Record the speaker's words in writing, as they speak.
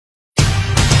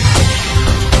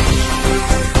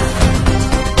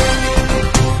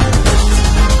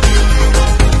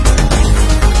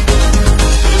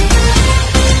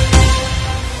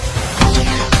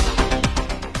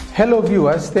Hello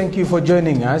viewers, thank you for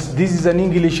joining us. This is an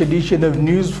English edition of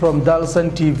news from Dalsan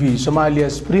TV,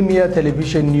 Somalia's premier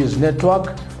television news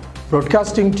network,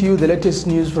 broadcasting to you the latest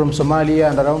news from Somalia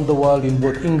and around the world in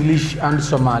both English and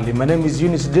Somali. My name is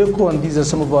Yunus Deko and these are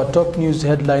some of our top news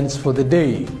headlines for the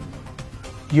day.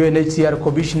 UNHCR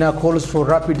Commissioner calls for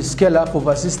rapid scale-up of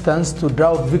assistance to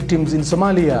drought victims in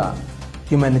Somalia.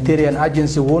 Humanitarian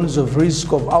agency warns of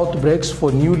risk of outbreaks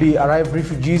for newly arrived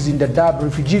refugees in the Dadaab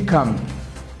refugee camp.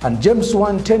 And James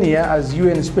Wan tenure as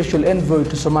UN Special Envoy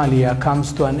to Somalia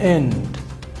comes to an end.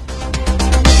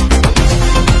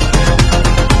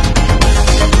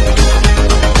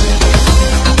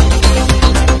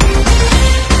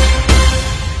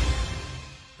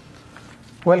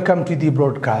 Welcome to the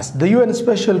broadcast. The UN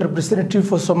Special Representative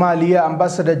for Somalia,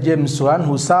 Ambassador James Wan,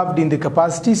 who served in the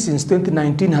capacity since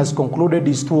 2019, has concluded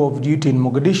his tour of duty in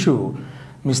Mogadishu.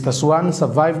 Mr. Swan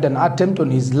survived an attempt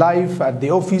on his life at the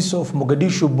office of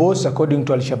Mogadishu boss, according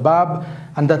to Al-Shabaab,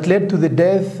 and that led to the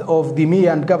death of the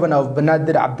Mayor and Governor of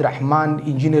Banaadir, Abdurrahman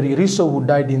Engineer Iriso, who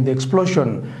died in the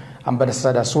explosion.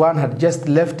 Ambassador Swan had just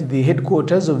left the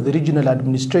headquarters of the regional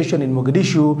administration in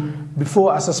Mogadishu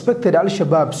before a suspected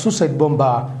Al-Shabaab suicide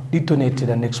bomber detonated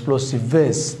an explosive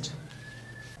vest.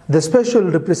 The Special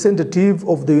Representative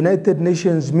of the United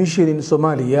Nations Mission in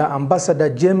Somalia,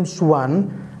 Ambassador James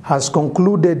Wan, has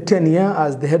concluded tenure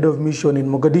as the head of mission in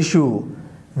Mogadishu.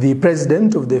 The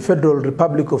President of the Federal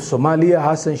Republic of Somalia,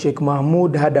 Hassan Sheikh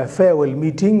Mahmoud, had a farewell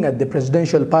meeting at the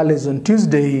Presidential Palace on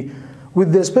Tuesday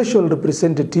with the Special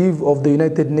Representative of the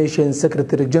United Nations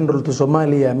Secretary General to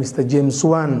Somalia, Mr. James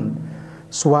Swan.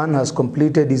 Swan has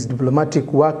completed his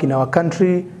diplomatic work in our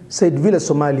country, said Villa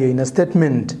Somalia in a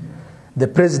statement. The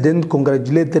President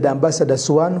congratulated Ambassador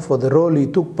Swan for the role he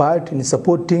took part in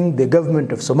supporting the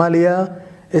government of Somalia,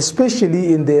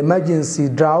 especially in the emergency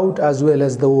drought as well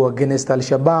as the war against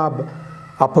Al-Shabaab.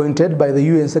 Appointed by the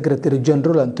UN Secretary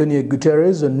General Antonio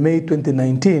Guterres on May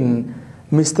 2019,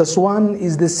 Mr. Swan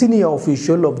is the senior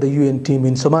official of the UN team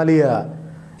in Somalia.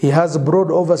 He has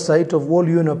broad oversight of all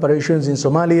UN operations in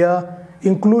Somalia,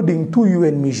 including 2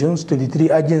 UN missions,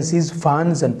 23 agencies,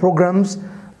 funds and programs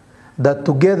that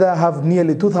together have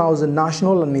nearly 2,000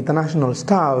 national and international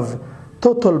staff,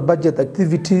 total budget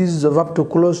activities of up to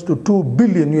close to $2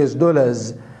 billion,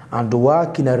 and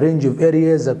work in a range of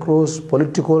areas across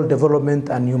political, development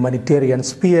and humanitarian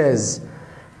spheres.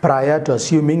 Prior to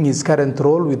assuming his current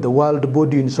role with the world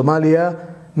body in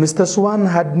Somalia, Mr. Swan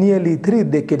had nearly 3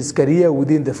 decades career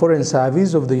within the Foreign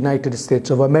Service of the United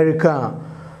States of America.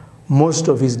 Most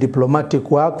of his diplomatic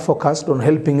work focused on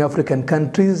helping African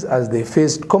countries as they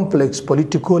faced complex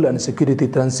political and security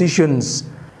transitions.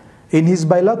 In his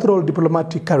bilateral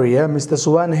diplomatic career, Mr.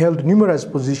 Swan held numerous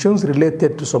positions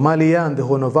related to Somalia and the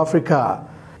Horn of Africa.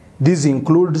 This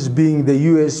includes being the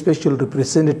U.S. Special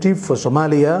Representative for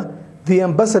Somalia, the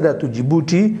Ambassador to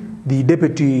Djibouti, the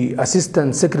Deputy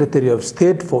Assistant Secretary of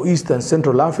State for East and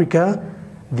Central Africa,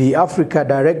 the Africa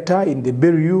Director in the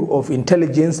Bureau of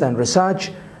Intelligence and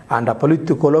Research, and a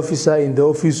political officer in the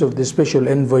Office of the Special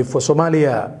Envoy for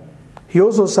Somalia. He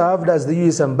also served as the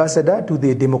U.S. Ambassador to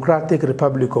the Democratic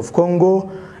Republic of Congo,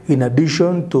 in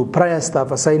addition to prior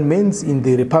staff assignments in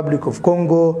the Republic of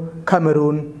Congo,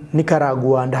 Cameroon,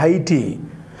 Nicaragua, and Haiti.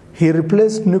 He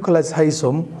replaced Nicholas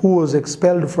Haysom, who was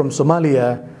expelled from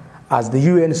Somalia as the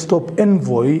UN's top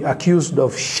envoy, accused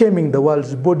of shaming the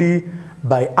world's body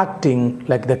by acting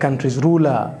like the country's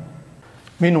ruler.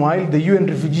 Meanwhile, the UN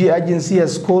Refugee Agency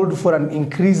has called for an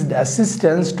increased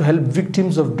assistance to help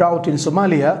victims of drought in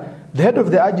Somalia. The head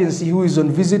of the agency, who is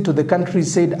on visit to the country,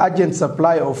 said urgent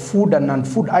supply of food and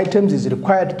non-food items is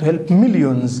required to help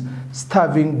millions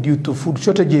starving due to food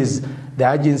shortages. The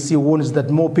agency warns that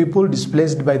more people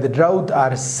displaced by the drought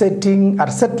are settling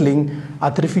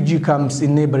at refugee camps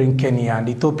in neighboring Kenya and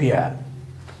Ethiopia.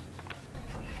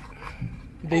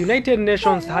 The United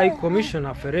Nations High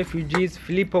Commissioner for Refugees,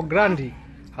 Filippo Grandi,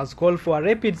 has called for a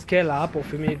rapid scale-up of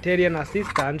humanitarian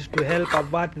assistance to help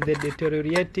avert the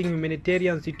deteriorating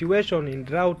humanitarian situation in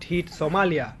drought-hit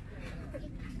Somalia.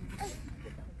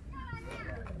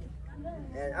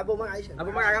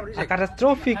 A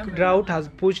catastrophic drought has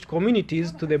pushed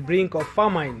communities to the brink of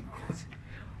famine.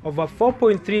 Over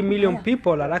 4.3 million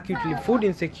people are acutely food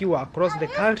insecure across the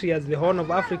country as the Horn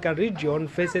of Africa region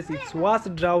faces its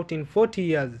worst drought in 40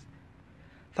 years.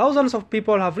 Thousands of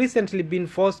people have recently been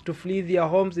forced to flee their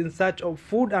homes in search of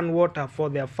food and water for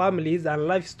their families and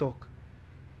livestock.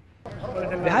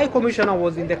 The High Commissioner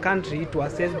was in the country to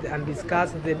assess and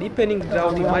discuss the deepening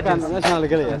drought emergency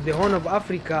as the Horn of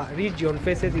Africa region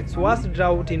faces its worst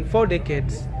drought in 4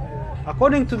 decades.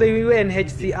 According to the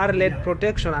UNHCR-led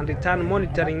Protection and Return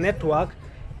Monitoring Network,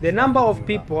 The number of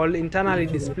people internally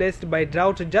displaced by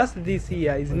drought just this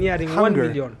year is nearing 1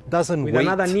 million, with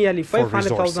another nearly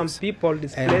 500,000 people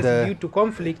displaced due to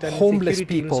conflict and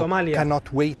insecurity in Somalia.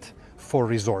 Cannot wait for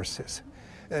resources.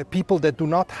 People that do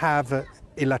not have a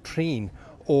latrine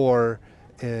or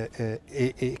a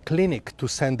clinic to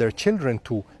send their children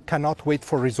to cannot wait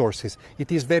for resources.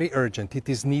 It is very urgent. It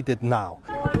is needed now.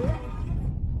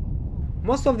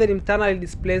 Most of the internally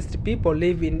displaced people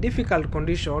live in difficult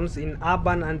conditions in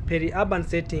urban and peri-urban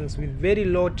settings with very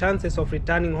low chances of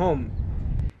returning home.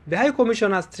 The High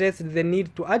Commissioner stressed the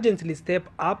need to urgently step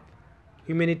up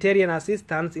humanitarian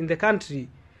assistance in the country.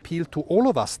 Appeal to all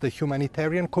of us, the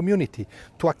humanitarian community,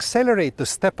 to accelerate the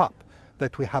step up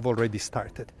that we have already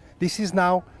started. This is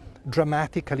now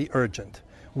dramatically urgent.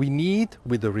 We need,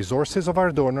 with the resources of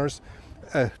our donors,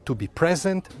 to be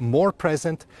present, more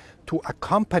present, to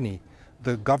accompany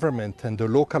the government and the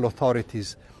local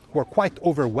authorities who are quite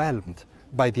overwhelmed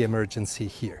by the emergency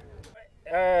here.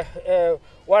 Earlier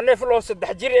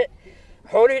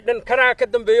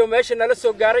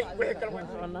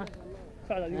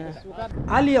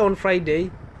on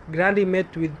Friday, Grandi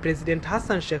met with President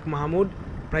Hassan Sheikh Mohamud,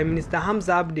 Prime Minister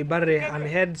Hamza Abdi Barre and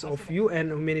heads of UN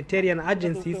humanitarian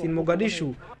agencies in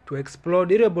Mogadishu to explore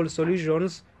durable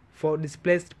solutions for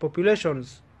displaced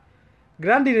populations.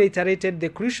 Grandi reiterated the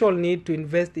crucial need to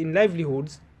invest in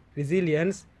livelihoods,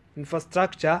 resilience,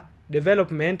 infrastructure,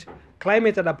 development,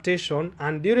 climate adaptation,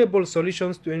 and durable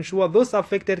solutions to ensure those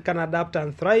affected can adapt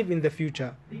and thrive in the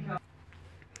future.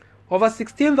 Over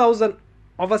 16,000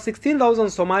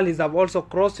 Somalis have also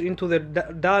crossed into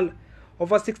the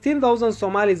Over 16,000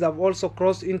 Somalis have also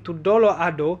crossed into Dolo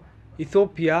Ado,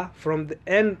 Ethiopia from the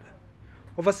end.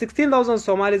 Over 16,000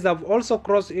 Somalis have also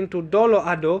crossed into Dolo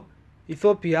Ado,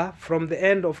 Ethiopia from the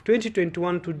end of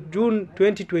 2021 to June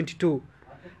 2022.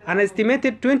 An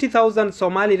estimated 20,000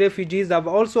 Somali refugees have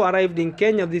also arrived in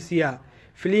Kenya this year,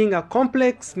 fleeing a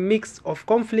complex mix of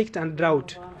conflict and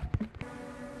drought.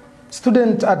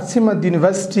 Students at Simad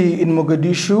University in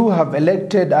Mogadishu have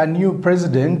elected a new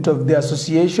president of the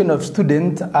Association of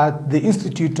Students at the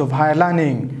Institute of Higher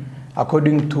Learning.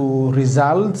 According to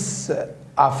results,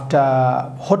 after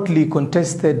hotly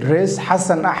contested race,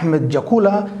 Hassan Ahmed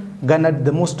Jakula garnered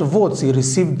the most votes. He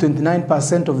received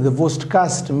 29% of the votes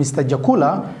cast. Mr.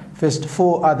 Jakula faced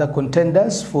 4 other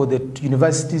contenders for the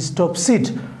university's top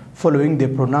seat. Following the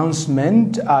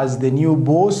pronouncement as the new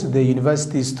boss, the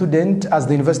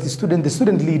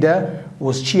student leader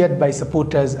was cheered by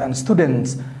supporters and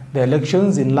students. The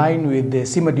elections, in line with the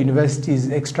Simad University's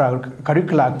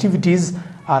extracurricular activities,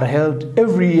 are held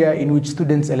every year in which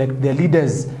students elect their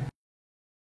leaders.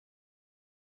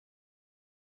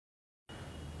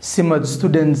 Simad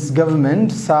Students'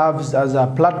 Government serves as a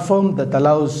platform that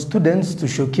allows students to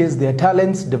showcase their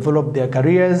talents, develop their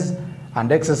careers,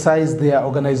 and exercise their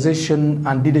organization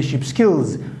and leadership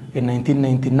skills. In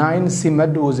 1999,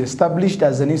 SIMAD was established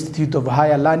as an institute of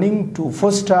higher learning to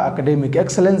foster academic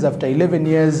excellence. After 11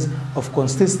 years of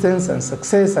consistency and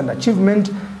success and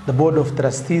achievement, the Board of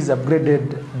Trustees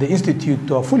upgraded the institute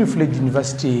to a fully fledged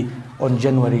university on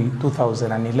January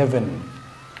 2011.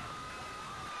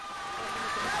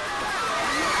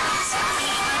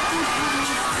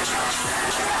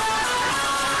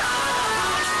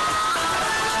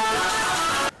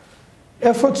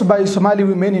 Efforts by Somali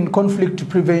women in conflict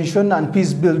prevention and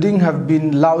peace building have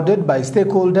been lauded by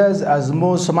stakeholders as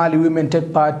more Somali women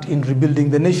take part in rebuilding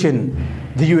the nation.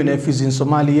 The UNFs in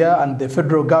Somalia and the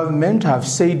federal government have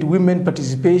said women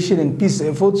participation in peace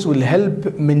efforts will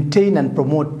help maintain and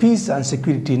promote peace and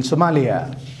security in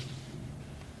Somalia.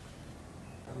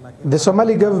 The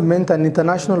Somali government and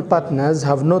international partners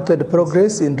have noted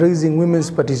progress in raising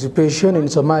women's participation in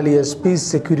Somalia's peace,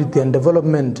 security and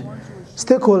development.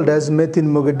 Stakeholders met in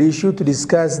Mogadishu to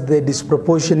discuss the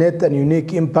disproportionate and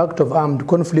unique impact of armed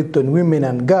conflict on women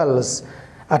and girls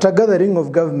at a gathering of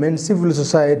government, civil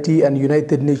society and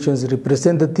United Nations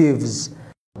representatives.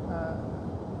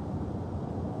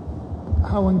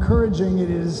 How encouraging it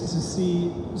is to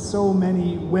see so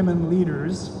many women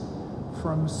leaders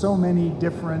from so many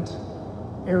different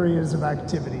areas of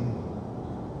activity.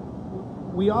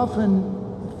 We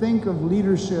often think of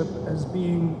leadership as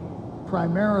being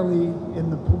primarily in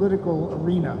the political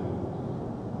arena.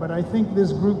 But I think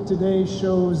this group today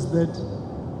shows that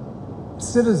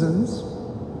citizens,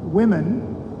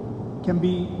 women, can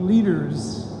be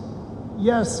leaders,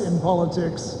 yes, in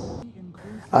politics.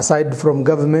 Aside from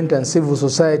government and civil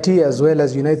society, as well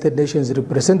as United Nations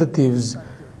representatives,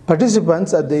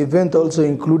 participants at the event also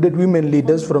included women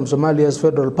leaders from Somalia's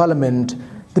federal parliament,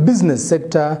 the business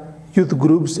sector, youth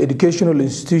groups, educational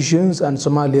institutions, and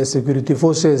Somalia's security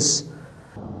forces.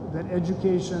 That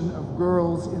education of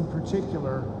girls in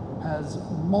particular has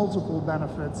multiple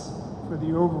benefits for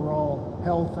the overall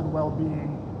health and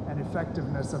well-being and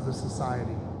effectiveness of the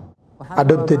society.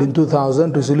 Adopted in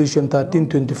 2000, Resolution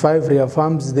 1325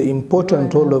 reaffirms the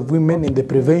important role of women in the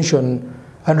prevention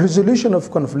and resolution of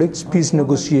conflicts, peace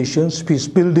negotiations, peace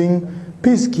building,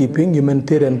 peacekeeping,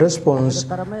 humanitarian response,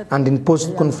 and in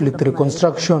post-conflict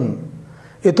reconstruction.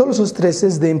 It also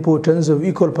stresses the importance of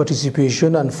equal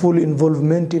participation and full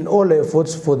involvement in all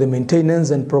efforts for the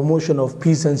maintenance and promotion of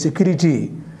peace and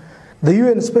security. The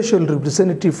UN Special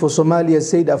Representative for Somalia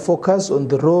said a focus on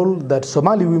the role that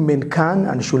Somali women can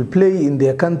and should play in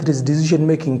their country's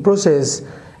decision-making process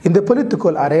in the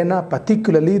political arena,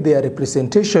 particularly their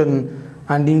representation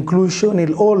and inclusion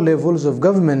in all levels of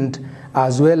government,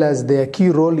 as well as their key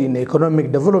role in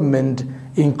economic development,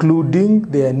 including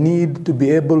their need to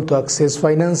be able to access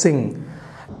financing.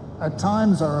 At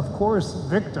times are, of course,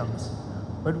 victims,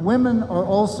 but women are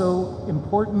also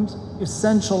important,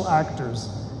 essential actors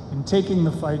in taking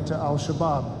the fight to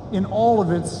Al-Shabaab in all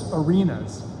of its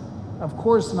arenas. Of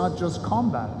course, not just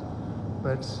combat,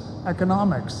 but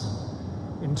economics,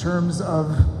 in terms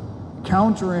of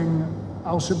countering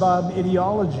Al-Shabaab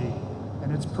ideology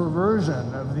and its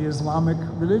perversion of the Islamic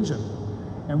religion.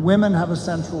 And women have a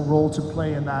central role to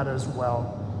play in that as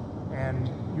well. And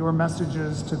your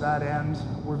messages to that end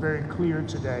were very clear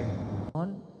today.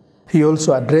 He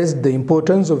also addressed the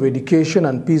importance of education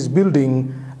and peace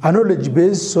building, a knowledge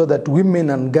base so that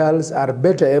women and girls are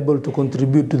better able to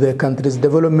contribute to their country's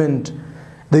development.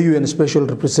 The UN Special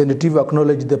Representative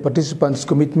acknowledged the participants'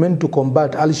 commitment to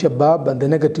combat Al-Shabaab and the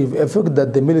negative effect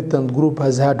that the militant group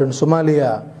has had on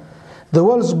Somalia. The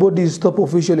world's body's top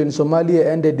official in Somalia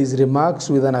ended his remarks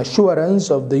with an assurance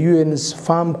of the UN's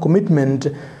firm commitment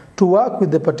to work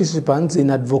with the participants in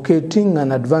advocating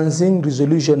and advancing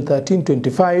Resolution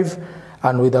 1325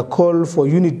 and with a call for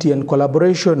unity and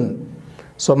collaboration.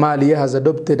 Somalia has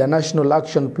adopted a national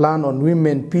action plan on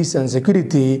women, peace and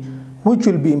security, which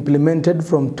will be implemented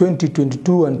from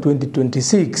 2022 and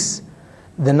 2026.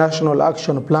 The National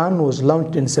Action Plan was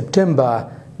launched in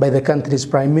September by the country's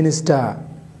Prime Minister.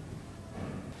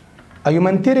 A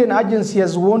humanitarian agency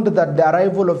has warned that the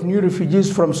arrival of new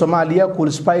refugees from Somalia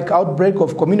could spike outbreak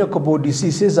of communicable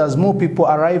diseases as more people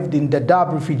arrived in the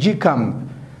Dadaab refugee camp.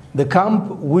 The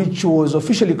camp, which was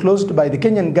officially closed by the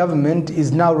Kenyan government,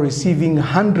 is now receiving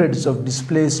hundreds of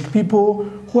displaced people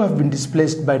who have been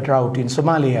displaced by drought in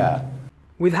Somalia.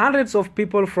 With hundreds of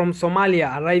people from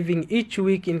Somalia arriving each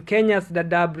week in Kenya's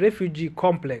Dadaab refugee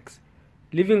complex,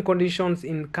 living conditions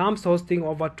in camps hosting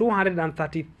over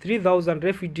 233,000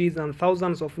 refugees and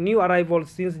thousands of new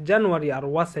arrivals since January are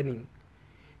worsening.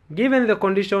 Given the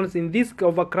conditions in these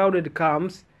overcrowded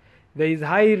camps, there is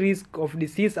high risk of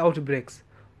disease outbreaks,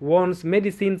 warns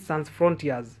Medicines Sans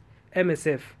Frontiers,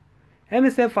 MSF.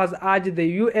 MSF has urged the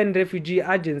UN Refugee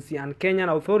Agency and Kenyan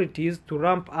authorities to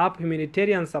ramp up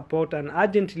humanitarian support and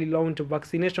urgently launch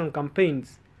vaccination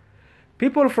campaigns.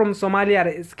 People from Somalia are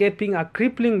escaping a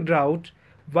crippling drought,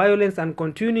 violence and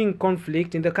continuing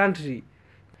conflict in the country.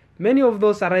 Many of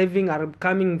those arriving are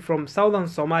coming from southern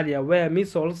Somalia, where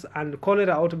measles and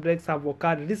cholera outbreaks have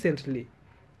occurred recently.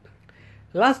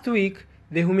 Last week,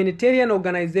 the humanitarian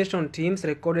organization teams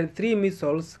recorded 3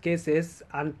 measles cases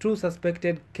and 2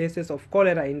 suspected cases of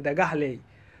cholera in Dagahle,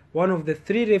 one of the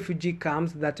 3 refugee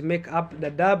camps that make up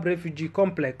the Dadaab refugee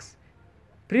complex.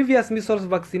 Previous measles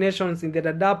vaccinations in the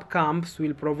Dadaab camps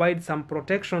will provide some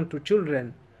protection to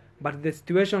children, but the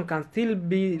situation can still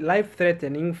be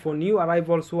life-threatening for new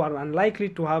arrivals who are unlikely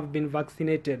to have been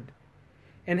vaccinated.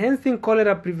 Enhancing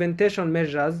cholera prevention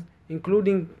measures,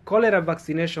 including cholera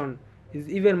vaccination, is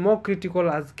even more critical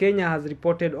as Kenya has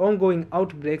reported ongoing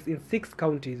outbreaks in 6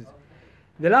 counties.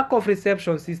 The lack of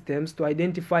reception systems to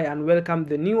identify and welcome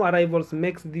the new arrivals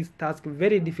makes this task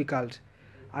very difficult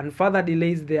and further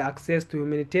delays their access to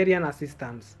humanitarian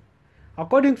assistance.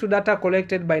 According to data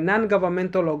collected by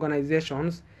non-governmental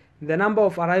organizations, the number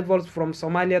of arrivals from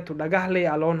Somalia to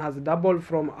Dagahle alone has doubled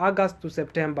from August to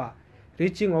September,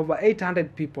 reaching over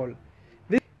 800 people.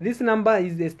 This number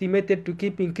is estimated to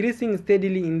keep increasing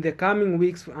steadily in the coming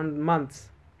weeks and months.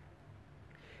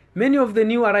 Many of the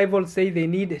new arrivals say they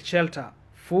need shelter,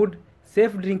 food,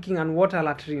 safe drinking and water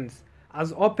latrines,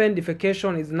 as open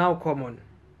defecation is now common.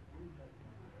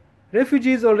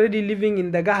 Refugees already living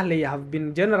in Dagahle have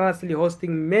been generously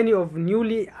hosting many of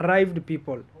newly arrived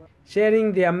people,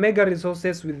 sharing their mega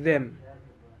resources with them.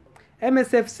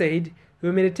 MSF said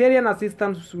humanitarian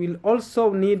assistance will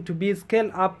also need to be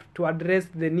scaled up to address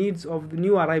the needs of the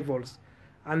new arrivals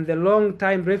and the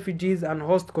long-time refugees and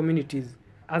host communities,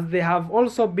 as they have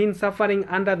also been suffering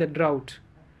under the drought.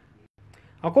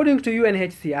 According to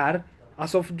UNHCR,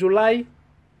 as of July,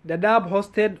 Dadaab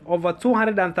hosted over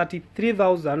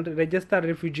 233,000 registered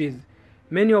refugees,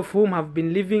 many of whom have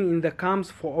been living in the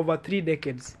camps for over 3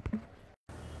 decades.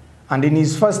 And in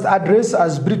his first address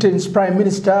as Britain's Prime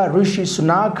Minister, Rishi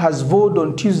Sunak has vowed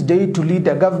on Tuesday to lead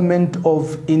a government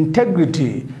of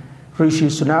integrity. Rishi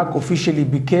Sunak officially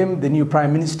became the new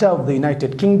Prime Minister of the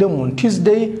United Kingdom on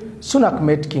Tuesday. Sunak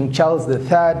met King Charles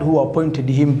III, who appointed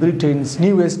him Britain's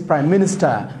newest Prime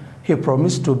Minister. He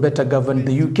promised to better govern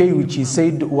the UK, which he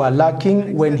said were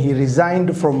lacking when he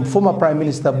resigned from former Prime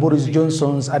Minister Boris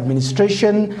Johnson's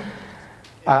administration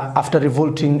after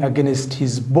revolting against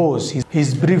his boss.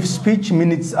 His brief speech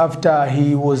minutes after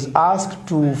he was asked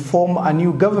to form a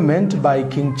new government by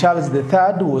King Charles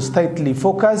III was tightly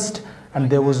focused, and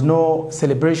there was no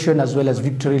celebration as well as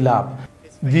victory lap.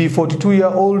 The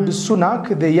 42-year-old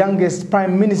Sunak, the youngest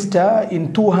prime minister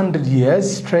in 200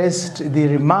 years, stressed the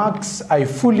remarks, "I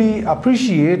fully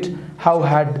appreciate how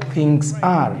hard things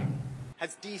are."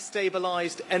 Has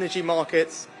destabilized energy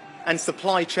markets and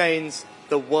supply chains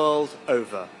the world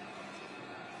over.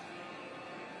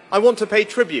 I want to pay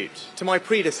tribute to my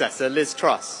predecessor, Liz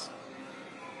Truss.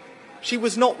 She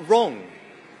was not wrong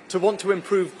to want to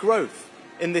improve growth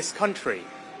in this country.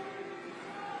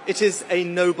 It is a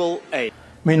noble aim.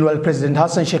 Meanwhile, President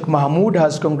Hassan Sheikh Mohamud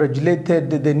has congratulated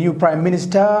the new Prime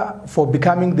Minister for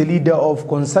becoming the leader of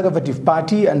Conservative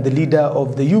Party and the leader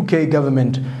of the UK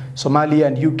government. Somalia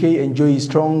and UK enjoy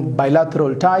strong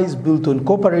bilateral ties built on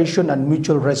cooperation and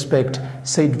mutual respect,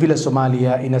 said Villa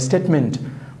Somalia in a statement.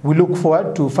 We look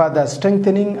forward to further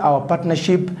strengthening our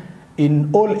partnership in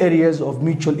all areas of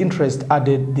mutual interest,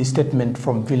 added the statement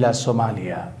from Villa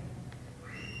Somalia.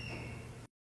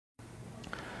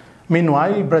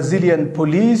 Meanwhile, Brazilian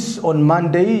police on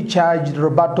Monday charged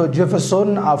Roberto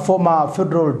Jefferson, a former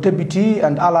federal deputy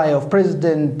and ally of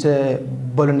President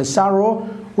Bolsonaro,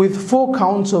 with 4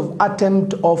 counts of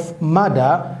attempt of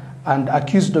murder and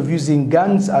accused of using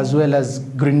guns as well as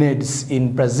grenades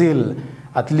in Brazil.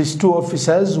 At least 2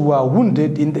 officers were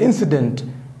wounded in the incident.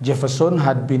 Jefferson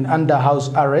had been under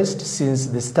house arrest since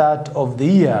the start of the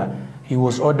year. He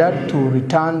was ordered to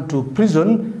return to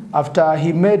prison after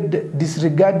he made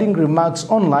disregarding remarks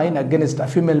online against a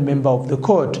female member of the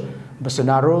court.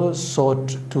 Bolsonaro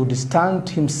sought to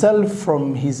distance himself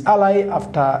from his ally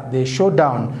after the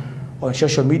showdown. On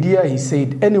social media, he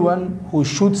said anyone who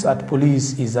shoots at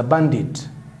police is a bandit.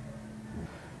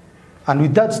 And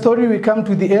with that story, we come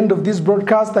to the end of this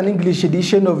broadcast, an English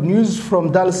edition of news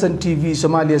from Dalsan TV,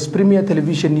 Somalia's premier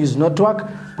television news network,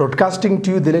 broadcasting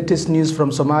to you the latest news from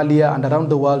Somalia and around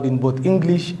the world in both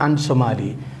English and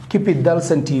Somali. Keep it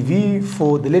Dalsan TV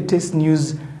for the latest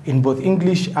news in both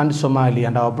English and Somali,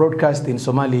 and our broadcast in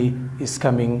Somali is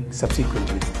coming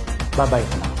subsequently. Bye-bye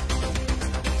for now.